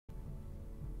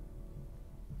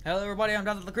Hello everybody, I'm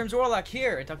Dazarloc the Crimson Warlock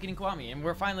here at Toukiden Kiwami, and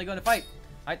we're finally going to fight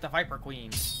the Viper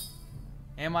Queen.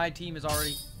 And my team is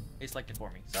already selected for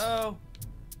me. So,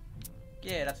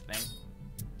 yeah, that's the thing.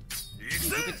 Dude, you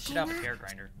get the shit out of a hair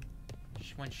grinder.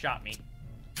 One shot me.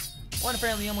 One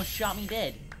apparently almost shot me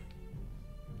dead.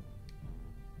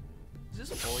 Is this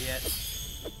a full yet?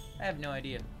 I have no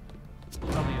idea.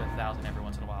 Probably 1,000 every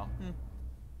once in a while.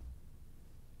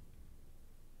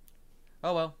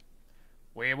 Oh well.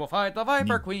 We will fight the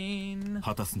Viper Queen.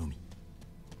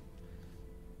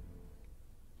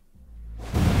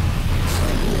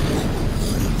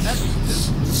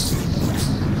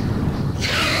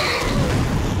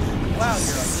 Wow,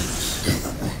 you're ugly.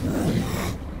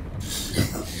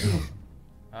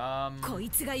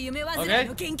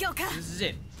 Okay. This is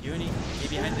it. You need to get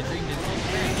behind the dream.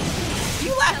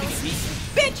 You laughing at me?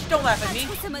 Bitch, don't laugh at me.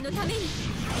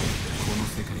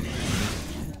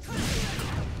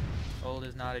 Old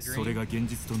is not a dream. If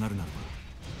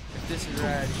this is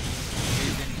red,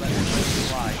 then let me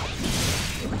fly.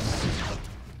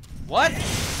 What?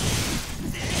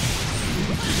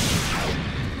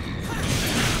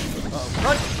 Oh,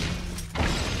 run!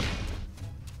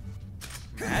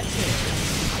 Magic.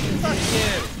 Fuck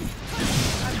you.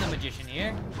 I'm the magician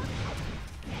here.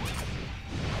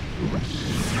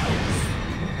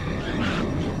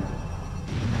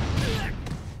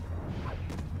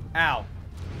 Ow.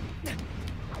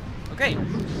 Okay,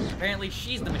 apparently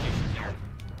she's the magician here.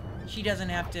 She doesn't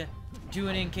have to do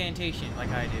an incantation like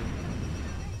I do.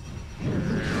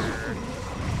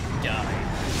 Die.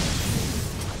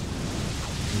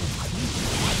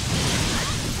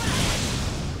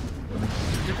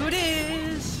 Look who it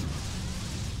is!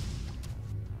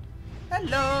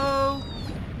 Hello!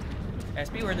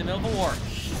 SB, we're in the middle of a war.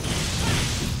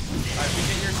 Alright, we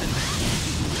get your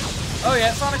assistance. Oh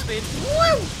yeah, sonic speed.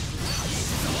 Woo!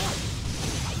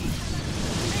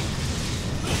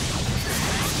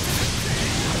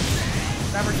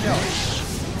 Grab her shell.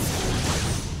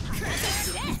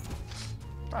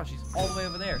 Wow, she's all the way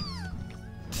over there.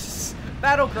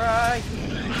 Battle cry!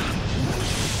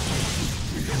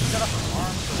 Shut up her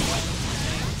arms for one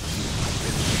thing.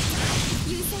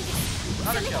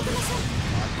 Another shell.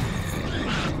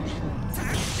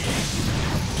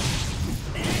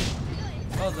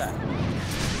 What was that?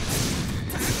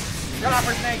 Shut off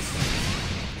her snakes!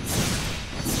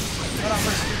 Shut off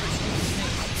her stupid snakes.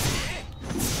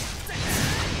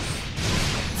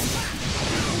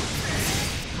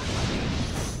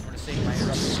 My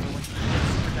eruption.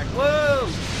 Whoa!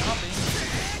 Stopping.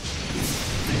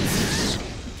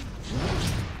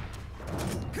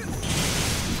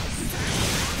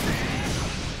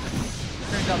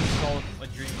 Turns out this is all a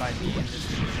dream by me and this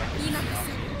video.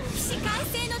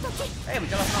 Hey, we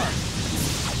got a arm.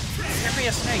 Give me a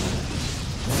snake.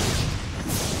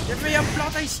 Give me a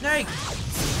bloody snake.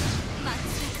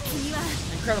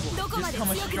 Incredible. Just how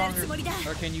much stronger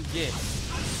can you get?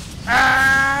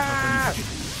 Ah!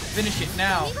 Finish it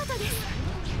now.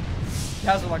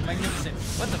 Dazarloc, magnificent.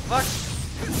 What the fuck?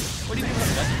 What do you mean? What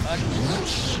the fuck?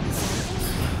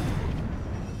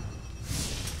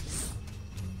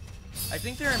 I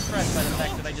think they're impressed by the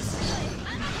fact that I just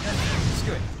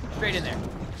screw it. Straight in there.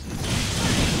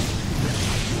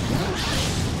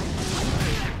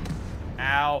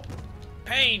 Ow.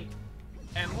 Pain.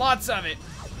 And lots of it.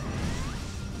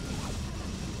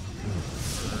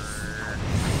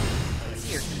 Let's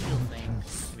see your control thing.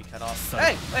 Cut off.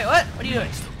 Hey! Wait, what? What are you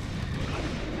doing?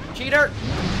 Cheater!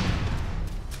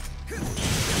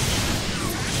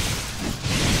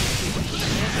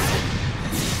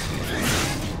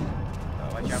 Oh,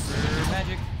 watch out for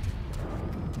magic.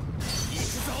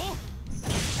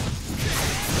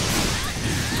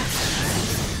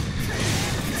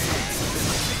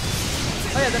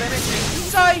 Oh yeah, did I miss me?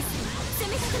 Sorry!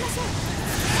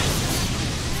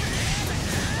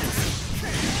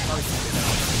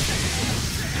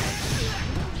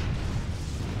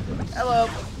 Hello.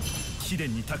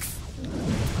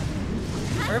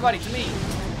 Everybody to me.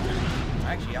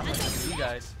 Actually, I'm gonna do you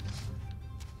guys.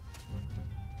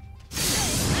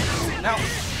 Now.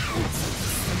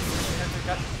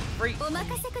 Got free.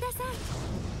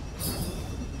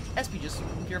 SB just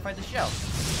purified the shell.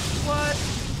 What?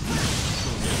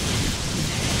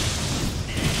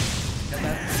 Got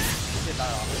that? Get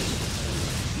that off.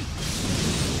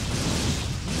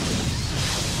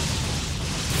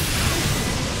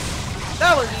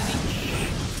 That was easy.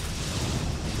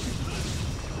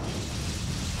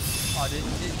 Oh, did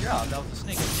job. That was a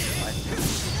snake.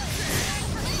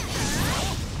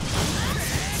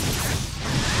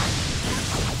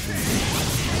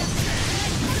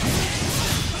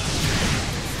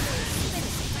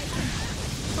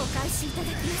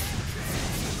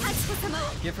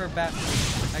 Give her back to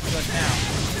us now.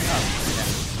 Oh, yeah.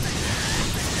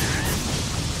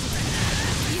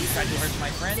 Tried to hurt my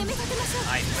friend. I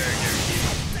murdered you.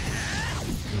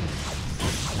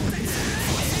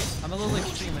 I'm a little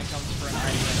extreme when it comes for an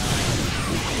eye for an eye.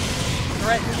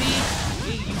 Threat me?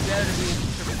 You better be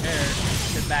prepared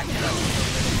to back it up a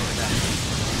little bit of that.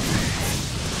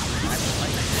 I will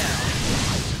light you down.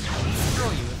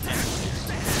 Destroy you if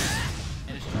necessary.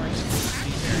 And destroying you will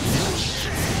be very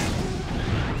necessary.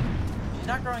 She's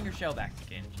not growing her shell back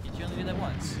again. She only did that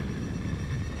once. I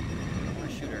want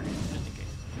to shoot her, just in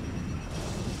case.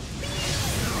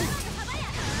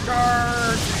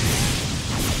 Charge!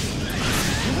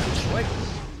 Wait.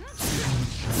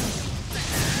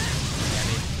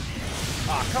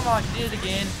 Aw, oh, come on, she did it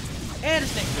again. And a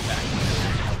snake goes back.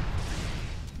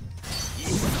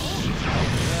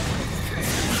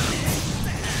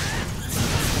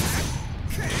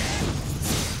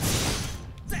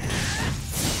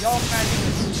 Y'all kind of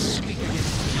weak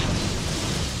against me.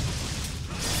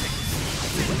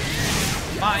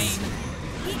 Mine.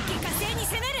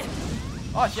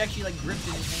 Oh, she actually like gripped it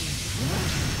in his hand.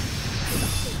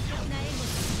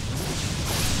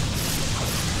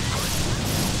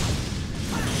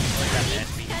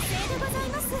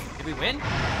 Did we win?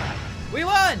 We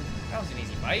won! That was an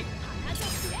easy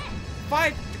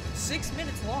fight. 6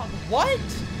 minutes long. What?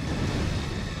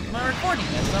 My recording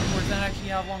messed up, or is that actually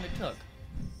how long it took?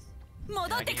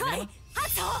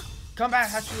 Come back,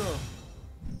 Hachuo.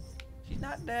 She's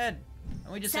not dead.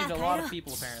 And we just saved a lot of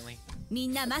people, apparently.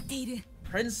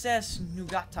 Princess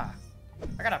Nugata.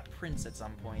 I got a prince at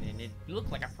some point, and it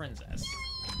looked like a princess.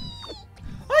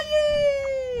 Oh,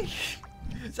 yay!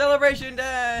 Celebration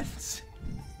dance!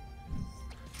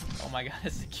 Oh my god,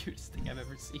 that's the cutest thing I've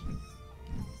ever seen.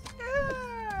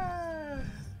 Ah.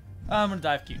 I'm gonna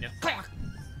die of cute now.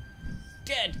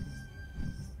 Dead!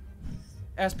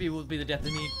 SB will be the death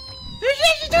of me.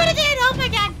 She's doing it again! Oh my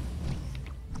god!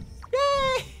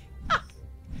 Yay!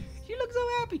 She looks so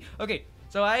happy. Okay,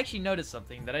 so I actually noticed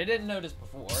something that I didn't notice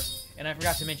before, and I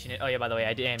forgot to mention it. Oh yeah, by the way,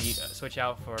 I did switch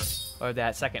out for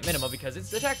that second minimum because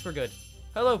the attacks were good.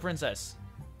 Hello, princess.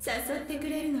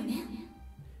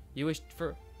 You wished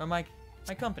for my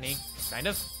company, kind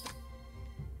of.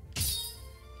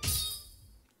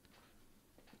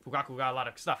 Fugaku got a lot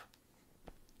of stuff.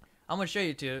 I'm gonna show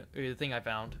you the thing I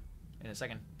found in a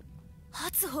second.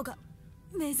 Hatsuo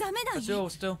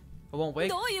still won't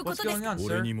wake. What's going on,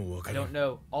 sir? I don't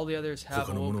know. All the others have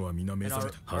woke and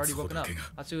are already woken up.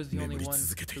 Hatsuo is the only one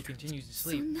who continues to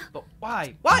sleep. But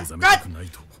why? What?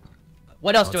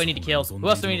 What else do I need to kill? Who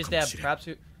else do I need to stab? Perhaps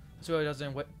Hatsuo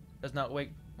does not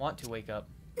want to wake up.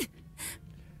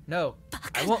 No,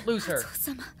 I won't lose her.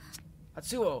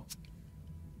 Hatsuo.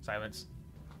 Silence.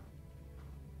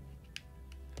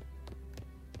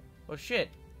 Oh shit.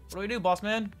 What do we do, boss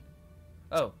man?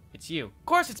 Oh, it's you. Of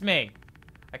course it's me!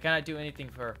 I cannot do anything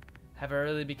for her. Have I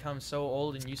really become so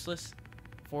old and useless?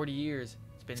 40 years.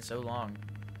 It's been so long.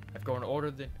 I've grown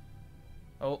older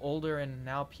and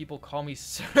now people call me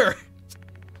sir.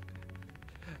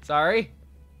 Sorry?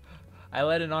 I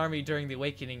led an army during the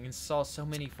awakening and saw so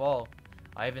many fall.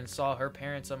 I even saw her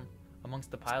parents amongst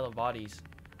the pile of bodies.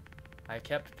 I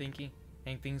kept thinking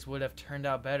things would have turned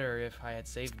out better if I had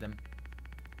saved them.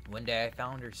 One day I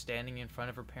found her standing in front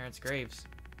of her parents' graves.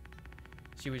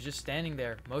 She was just standing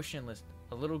there, motionless,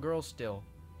 a little girl still,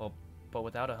 but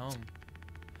without a home.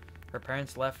 Her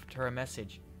parents left her a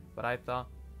message, but I thought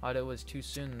it was too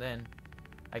soon then.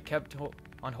 I kept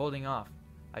on holding off.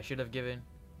 I should have given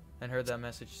her that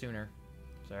message sooner.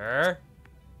 Sir?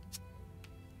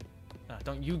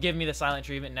 Don't you give me the silent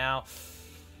treatment now.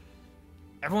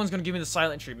 Everyone's gonna give me the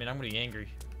silent treatment. I'm gonna be angry.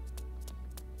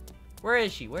 Where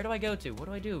is she? Where do I go to? What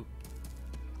do I do?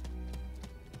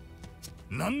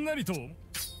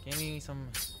 Give me some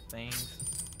things.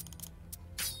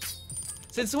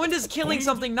 Since when does killing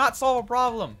something not solve a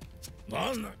problem?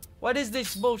 What is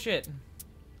this bullshit?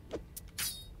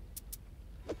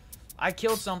 I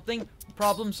killed something,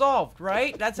 problem solved,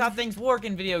 right? That's how things work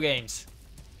in video games.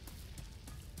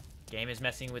 Game is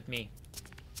messing with me.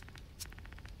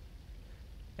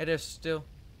 It is still.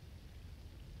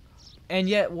 And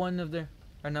yet one of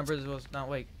our numbers was not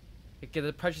wake. It get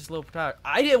a precious little child.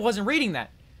 I wasn't reading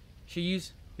that. She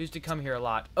used to come here a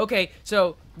lot. Okay,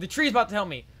 so the tree's about to help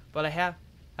me, but I have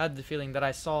had the feeling that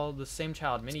I saw the same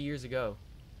child many years ago.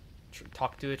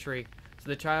 Talk to a tree. So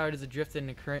the child is adrift in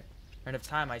the current of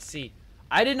time. I see.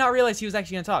 I did not realize he was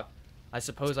actually gonna talk. I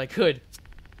suppose I could.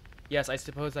 Yes, I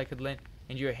suppose I could lend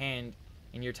you a hand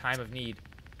in your time of need.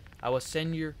 I will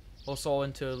send your soul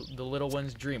into the little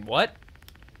one's dream. What?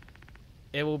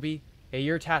 It will be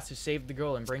your task to save the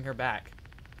girl and bring her back.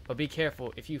 But be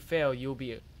careful. If you fail, you will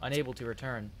be unable to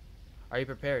return. Are you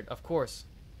prepared? Of course.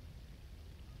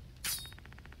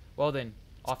 Well then,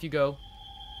 off you go.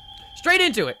 Straight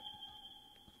into it!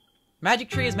 Magic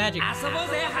tree is magic. Let's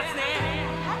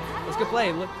go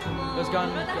play. Look, those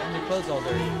gotten your clothes all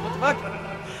dirty. What the fuck?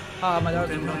 Ah, my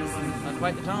daughter's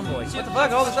quite the tomboy. What the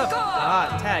fuck? All this stuff.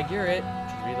 Ah, tag, you're it.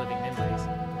 She's reliving memories.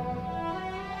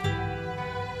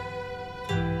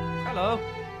 Hello.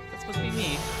 That's supposed to be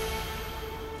me.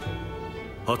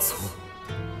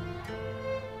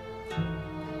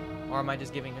 Or am I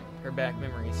just giving her back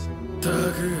memories?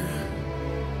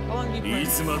 How long do you plan?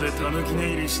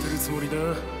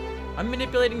 I'm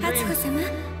manipulating dreams.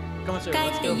 Come on, sir.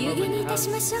 Let's go home and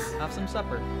have some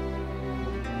supper.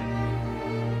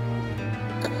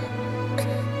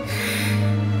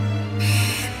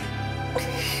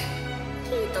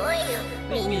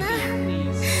 Make me happy,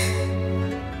 please.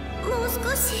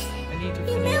 I need to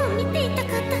finish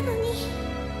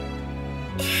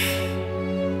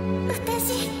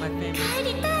my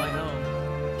family, my home.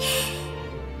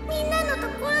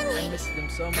 I miss them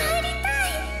so much.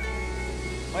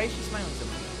 Why is she smiling so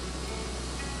much?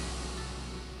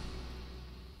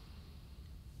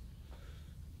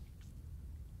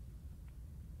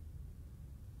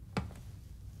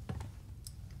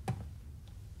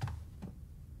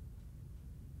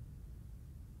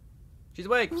 She's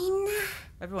awake!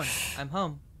 Everyone, I'm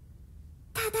home.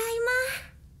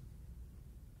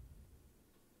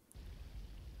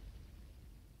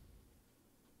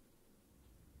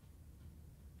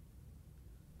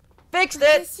 Fixed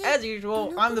it! As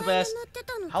usual, I'm the best.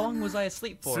 How long was I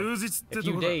asleep for? A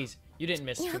few days. You didn't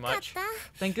miss too much.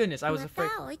 Thank goodness, I was afraid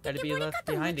that I'd be left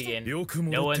behind again.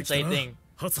 No one say a thing.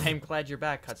 I'm glad you're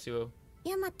back, Katsuo.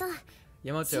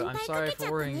 Yamato, I'm sorry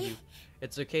for worrying you.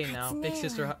 It's okay now. Big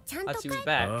sister Hatsu is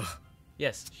back.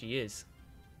 Yes, she is.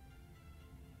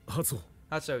 Hatsu,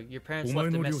 your parents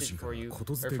left a message for you,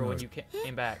 or for when you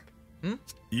came back. Hmm?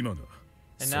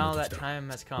 And now that time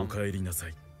has come.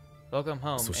 Welcome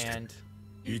home, and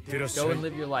go and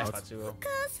live your life, Hatsuo.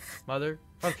 Mother?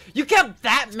 You kept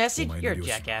that message? You're a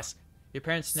jackass. Your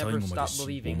parents never stopped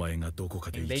believing. And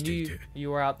they knew you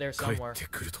were out there somewhere,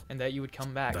 and that you would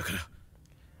come back.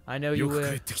 I know you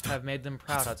would have made them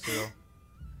proud, Hatsuo.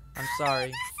 I'm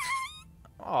sorry.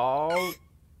 Oh.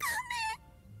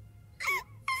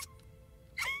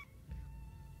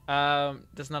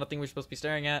 That's not a thing we're supposed to be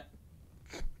staring at.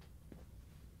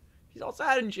 She's all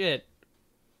sad and shit.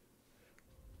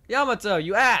 Yamato,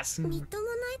 you ass!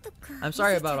 I'm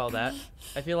sorry about all that.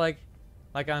 I feel like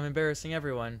I'm embarrassing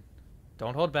everyone.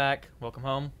 Don't hold back. Welcome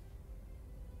home.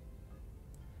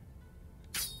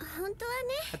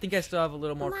 I think I still have a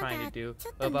little more crying to do,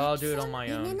 but I'll do it on my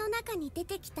own.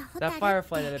 That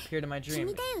firefly that appeared in my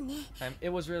dream, it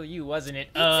was really you, wasn't it?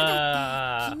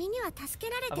 I've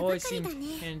always seemed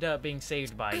to end up being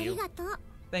saved by you.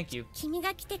 Thank you.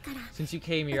 Since you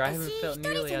came here, I haven't felt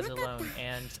nearly as alone,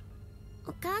 and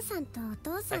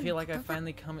I feel like I've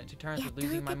finally come to terms with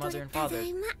losing my mother and father.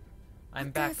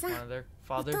 I'm back, mother,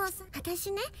 father.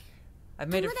 I've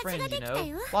made a friend, you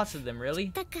know. Lots of them,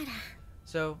 really.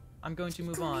 So, I'm going to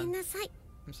move on.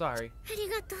 I'm sorry.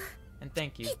 And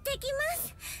thank you.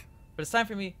 But it's time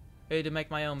for me to make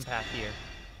my own path here.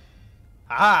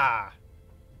 Ah!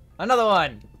 Another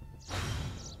one!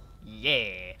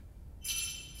 Yeah!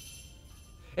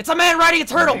 It's a man riding a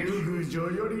turtle!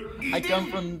 I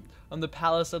come from the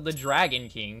palace of the Dragon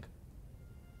King.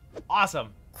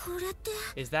 Awesome!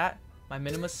 Is that my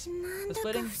minimus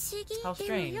splitting? How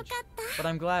strange. But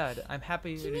I'm glad. I'm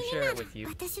happy to share it with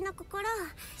you.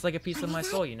 It's like a piece of my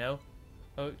soul, you know?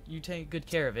 Oh, you take good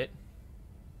care of it.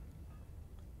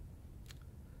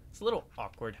 It's a little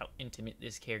awkward how intimate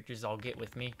these characters all get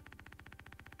with me.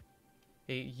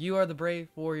 Hey, you are the brave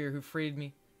warrior who freed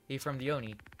me from the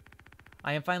Oni.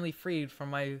 I am finally freed from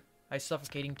my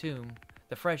suffocating tomb.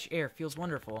 The fresh air feels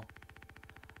wonderful.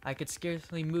 I could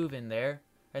scarcely move in there,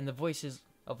 and the voices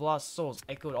of lost souls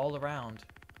echoed all around.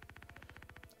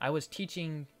 I was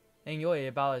teaching Enyoe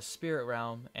about a spirit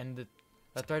realm and the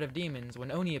threat of demons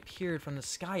when Oni appeared from the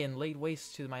sky and laid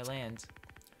waste to my lands.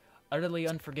 Utterly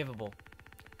unforgivable.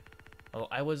 Although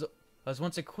I was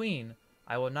once a queen,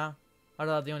 I will not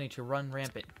allow the Oni to run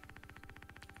rampant.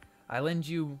 I lend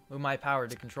you my power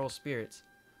to control spirits,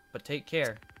 but take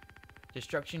care.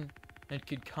 Destruction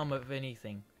could come of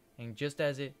anything, and just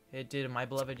as it did in my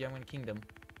beloved Youngman Kingdom.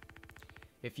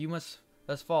 If you must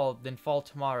fall, then fall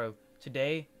tomorrow.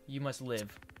 Today, you must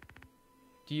live.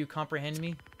 Do you comprehend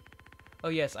me? Oh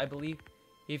yes, I believe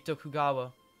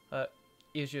Tokugawa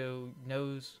Ijo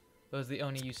knows the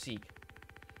Oni you seek.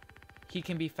 He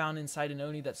can be found inside an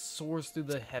Oni that soars through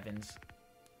the heavens.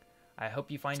 I hope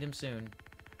you find him soon.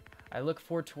 I look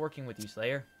forward to working with you,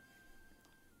 Slayer.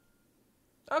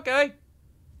 Okay.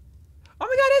 Oh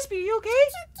my god, Espy, you okay?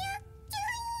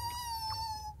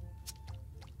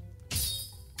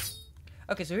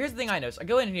 Okay, so here's the thing I noticed. I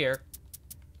go in here,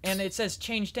 and it says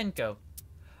change Tenko.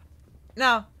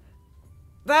 Now,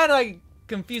 that, like,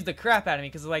 confused the crap out of me,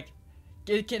 because, like,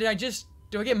 do I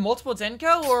get multiple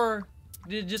Tenko, or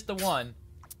just the one?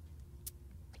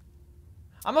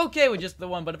 I'm okay with just the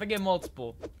one, but if I get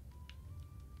multiple...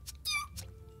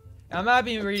 I might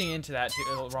be reading into that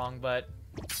wrong, but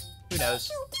who knows?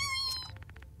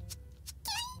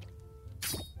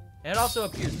 And it also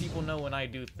appears people know when I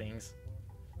do things.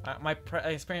 I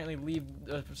apparently leave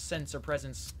a sense or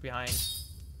presence behind.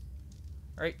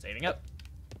 Alright, saving up.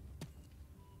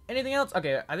 Anything else?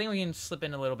 Okay, I think we can slip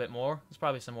in a little bit more. There's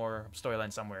probably some more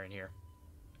storyline somewhere in here.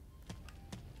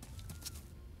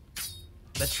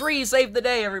 The tree saved the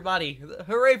day, everybody!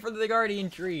 Hooray for the guardian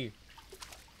tree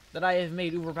that I have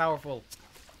made uber powerful.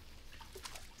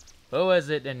 Who is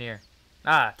it in here?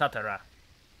 Ah, Tatara.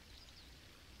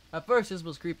 At first, this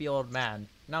was creepy old man.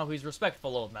 Now he's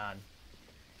respectful old man.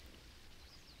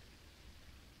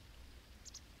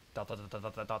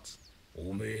 Dots.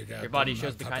 Your body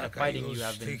shows the kind of fighting you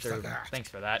have been through. Thanks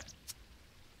for that.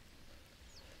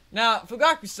 Now,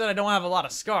 Fugaku said I don't have a lot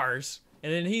of scars.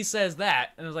 And then he says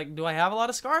that. And I was like, do I have a lot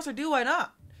of scars or do I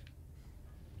not?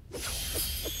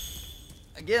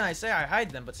 Again, I say I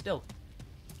hide them, but still.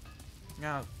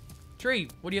 Now, Tree,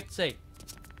 what do you have to say?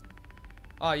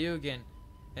 Oh, you again.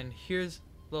 And here's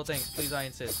little things. Please, I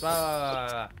insist. Blah, blah, blah,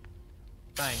 blah.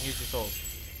 Fine, here's your soul.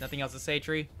 Nothing else to say,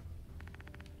 Tree?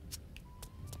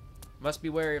 Must be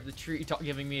wary of the tree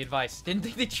giving me advice. Didn't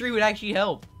think the tree would actually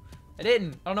help. I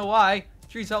didn't. I don't know why. The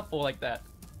tree's helpful like that.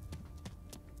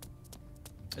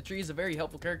 The tree is a very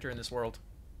helpful character in this world.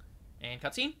 And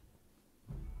cutscene?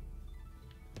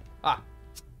 Ah.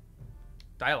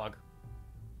 Dialogue.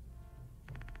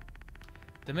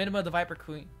 The minimum of the Viper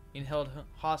Queen held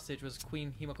hostage was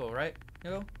Queen Himiko, right?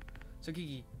 No? So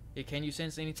Kiki, can you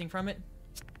sense anything from it?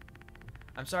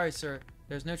 I'm sorry, sir.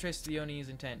 There's no trace of the Oni's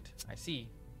intent. I see.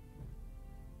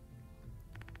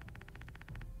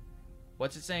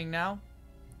 What's it saying now?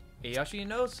 Ieyashi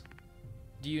knows?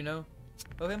 Do you know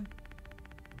of him?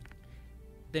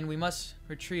 Then we must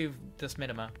retrieve this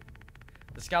minima.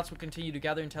 The scouts will continue to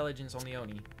gather intelligence on the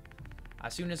Oni.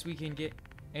 As soon as we can get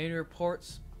any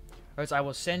reports, or else I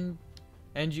will send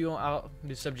you out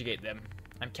to subjugate them.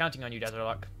 I'm counting on you,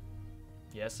 Dazarloc.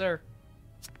 Yes, sir.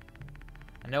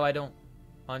 I know I don't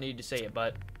need to say it,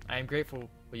 but I am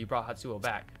grateful when you brought Hatsuo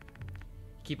back.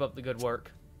 Keep up the good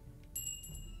work.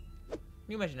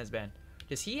 New mission has been.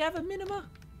 Does he have a minima?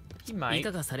 He might.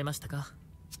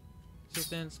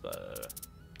 Assistance, but...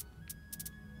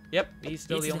 Yep, he's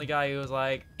still the only guy who was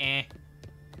like, eh.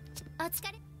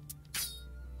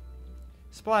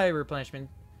 Supply replenishment.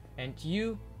 And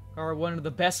you are one of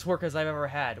the best workers I've ever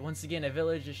had. Once again, a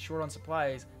village is short on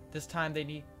supplies. This time they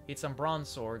need some bronze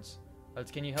swords.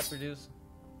 Can you help reduce?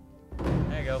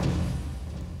 There you go.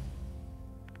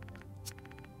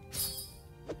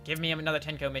 Give me another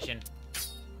Tenko mission.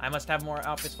 I must have more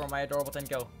outfits for my adorable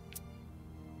Tenko.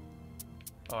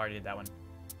 Oh, I already did that one.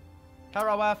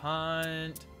 Harawaf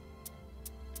hunt.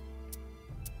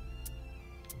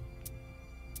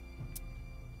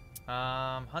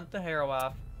 Hunt the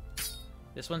Harawaf.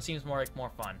 This one seems more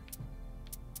fun.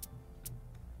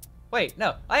 Wait,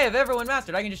 no. I have everyone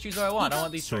mastered. I can just choose what I want. I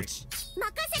want these three.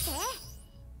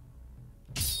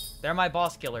 They're my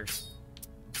boss killers.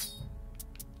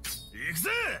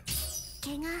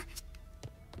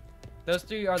 Those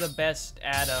three are the best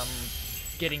at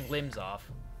getting limbs off.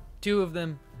 Two of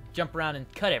them jump around and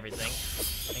cut everything.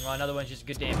 And while another one's just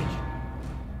good damage.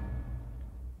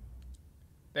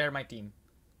 They're my team.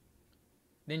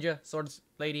 Ninja, swords,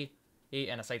 lady,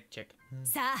 and a scythe chick.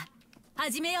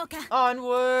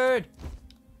 Onward!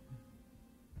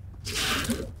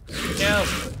 Kill!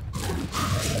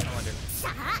 I wonder.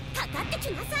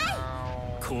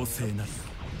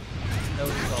 No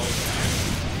results.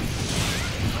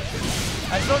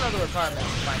 I just don't know the requirements to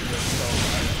find good soul.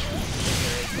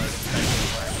 If there is,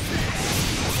 like,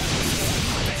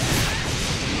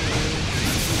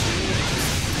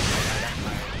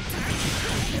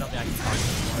 I don't think I can talk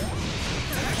anymore.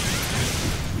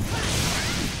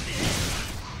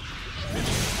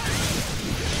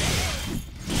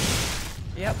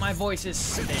 Yep, my voice is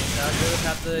spinning. I really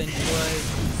have to enjoy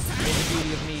the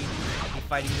beauty of me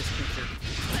fighting this creature.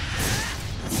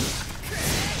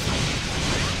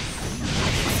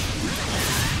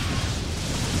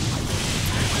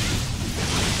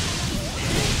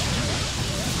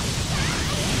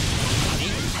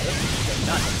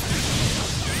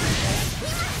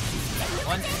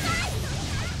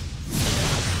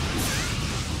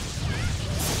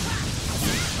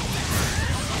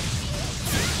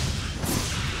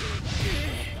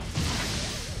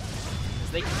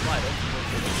 take the slide over.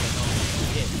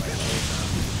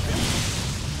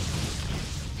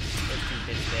 There's 2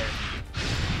 hits there.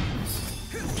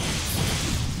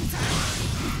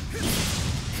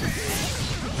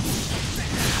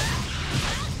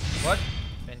 What?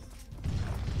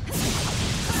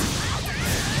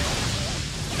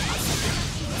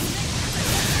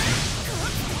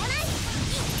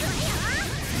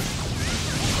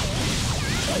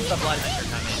 The blood hunter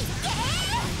coming.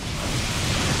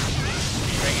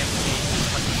 Bring him to me.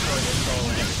 Let's destroy this soul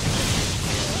and everything.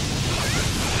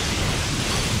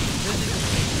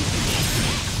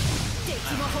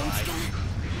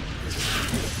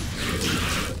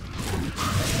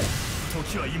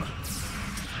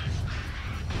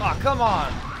 Oh, come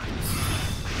on!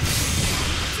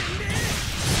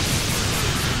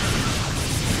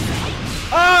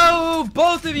 Oh,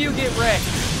 both of you get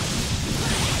wrecked.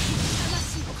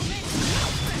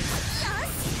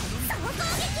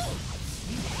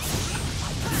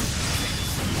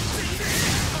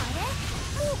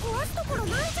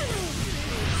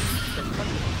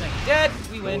 Dead!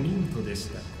 We win.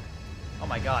 Oh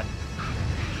my god.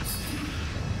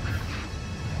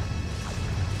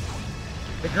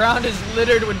 The ground is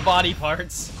littered with body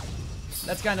parts.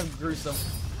 That's kind of gruesome.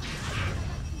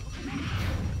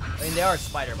 I mean, they are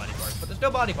spider body parts, but there's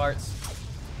no body parts.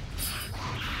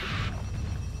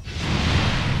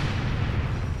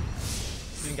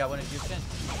 You even got one of your chin.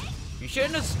 You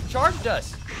shouldn't have charged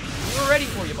us. We were ready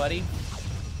for you, buddy.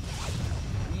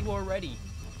 We were ready.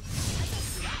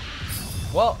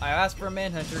 Well, I asked for a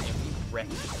manhunter and we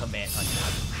wrecked a manhunter.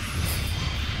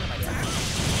 Oh my god.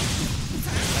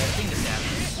 I think this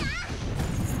happens.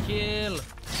 Kill.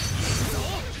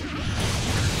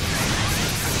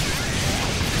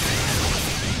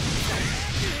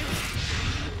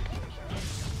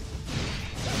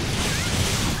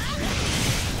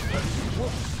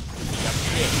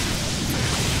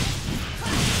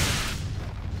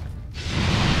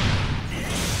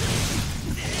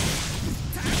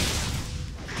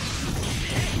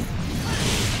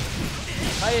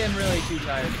 I am really too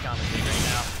tired to commentate right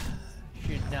now.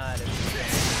 Should not have.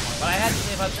 But I had to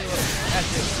live up to it. I had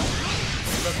to.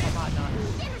 Look, I'm not.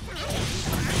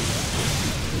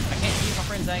 I can't keep my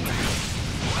friends angry.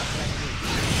 What can I do?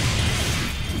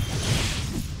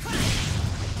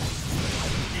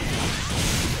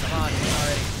 Come on,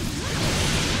 already.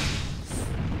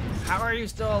 How are you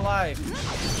still alive? You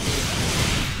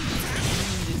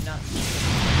did not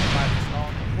survive this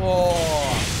long. Whoa!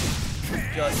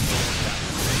 Just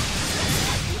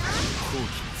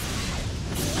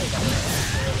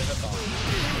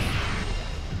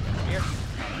here.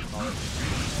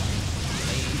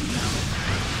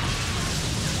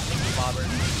 Bobber.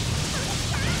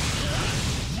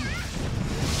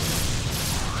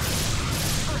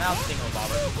 Now single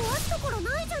bobber.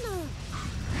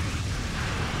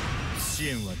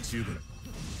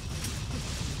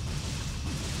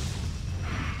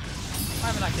 Why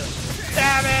am I not killing you?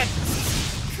 Damn it!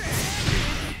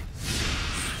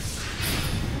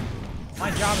 My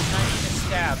job is 90%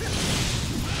 stab, 10%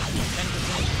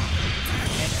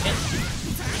 and hit,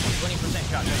 20%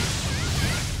 shotgun.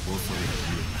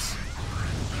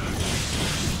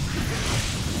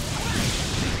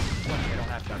 I don't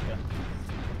have shotgun.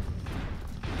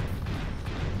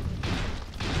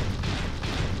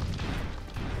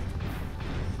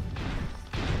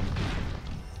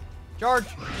 Charge!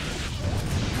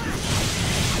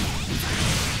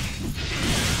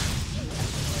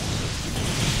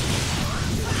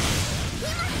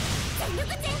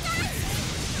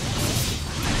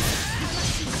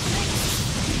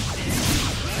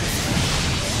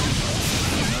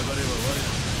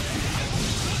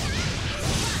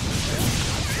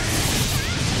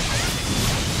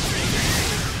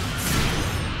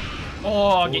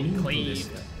 Oh, getting cleaved.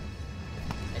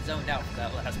 I zoned out for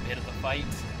that last bit of the fight.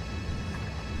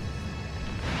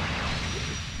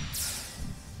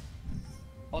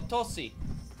 Otoshi.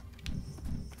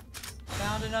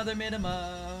 Found another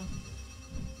minima.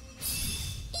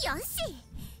 Yes.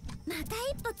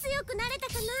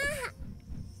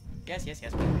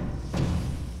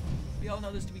 We all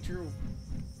know this to be true.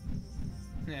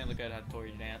 Yeah, look at how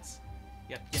Tori dance.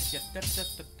 Yep.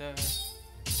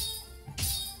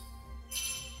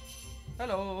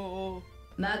 Hello.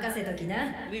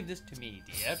 Leave this to me,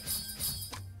 dear.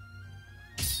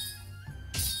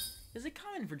 Is it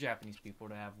common for Japanese people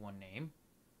to have one name?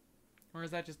 Or is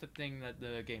that just a thing that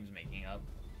the game's making up?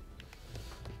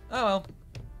 Oh well.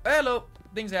 Hello!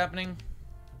 Things happening.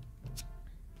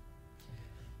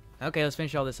 Okay, let's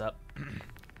finish all this up.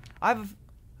 I have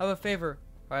a favor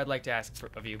I'd like to ask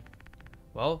of you.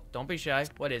 Well, don't be shy.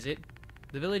 What is it?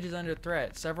 The village is under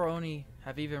threat. Several Oni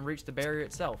have even reached the barrier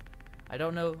itself. I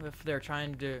don't know if they're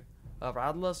trying to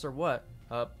rattle us or what,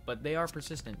 but they are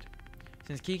persistent.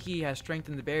 Since Kiki has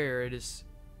strengthened the barrier, it's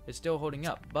still holding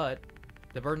up, but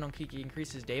the burden on Kiki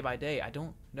increases day by day. I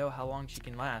don't know how long she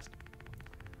can last.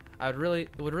 It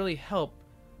would really help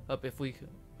if we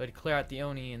could clear out the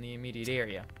Oni in the immediate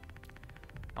area.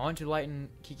 I want to lighten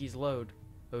Kiki's load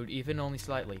even only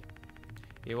slightly.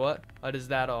 Yeah, what? What is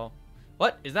that all?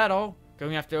 What? Is that all?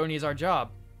 Going after Oni is our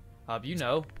job. You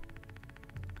know.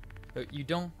 You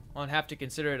don't have to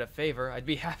consider it a favor. I'd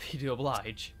be happy to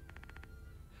oblige.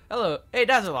 Hello. Hey,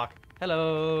 Dazarloc.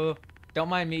 Hello. Don't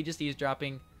mind me, just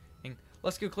eavesdropping.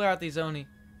 Let's go clear out these Oni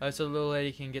so the little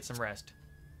lady can get some rest.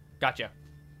 Gotcha.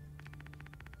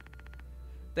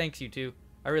 Thanks, you two.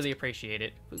 I really appreciate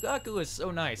it. Fugaku is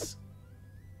so nice.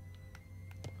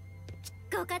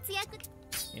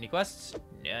 Any quests?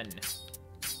 None.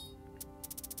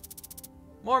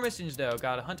 More missions, though.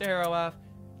 Gotta hunt a hero off,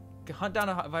 hunt down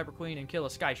a Viper Queen, and kill a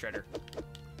Sky Shredder.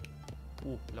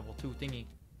 Ooh, level 2 thingy.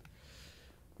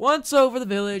 Once over the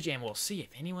village, and we'll see if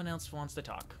anyone else wants to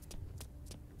talk.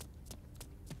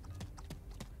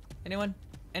 Anyone?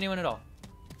 Anyone at all?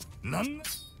 None.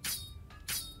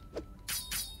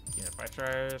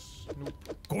 Trace.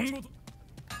 Nope.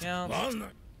 Yeah. Can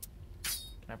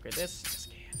I upgrade this? Yes,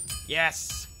 I can.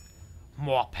 Yes!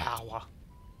 More power.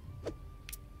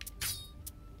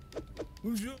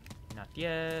 Not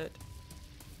yet.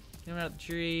 Get him out of the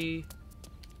tree.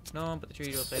 No, but the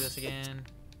tree will say this again.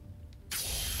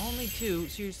 Only 2?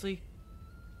 Seriously?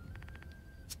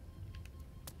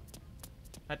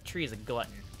 That tree is a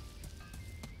glutton.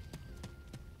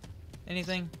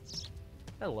 Anything?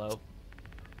 Hello.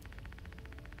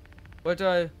 What do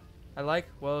I like?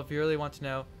 Well, if you really want to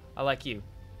know, I like you.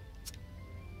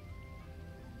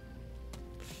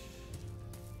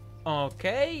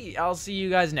 Okay, I'll see you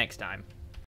guys next time.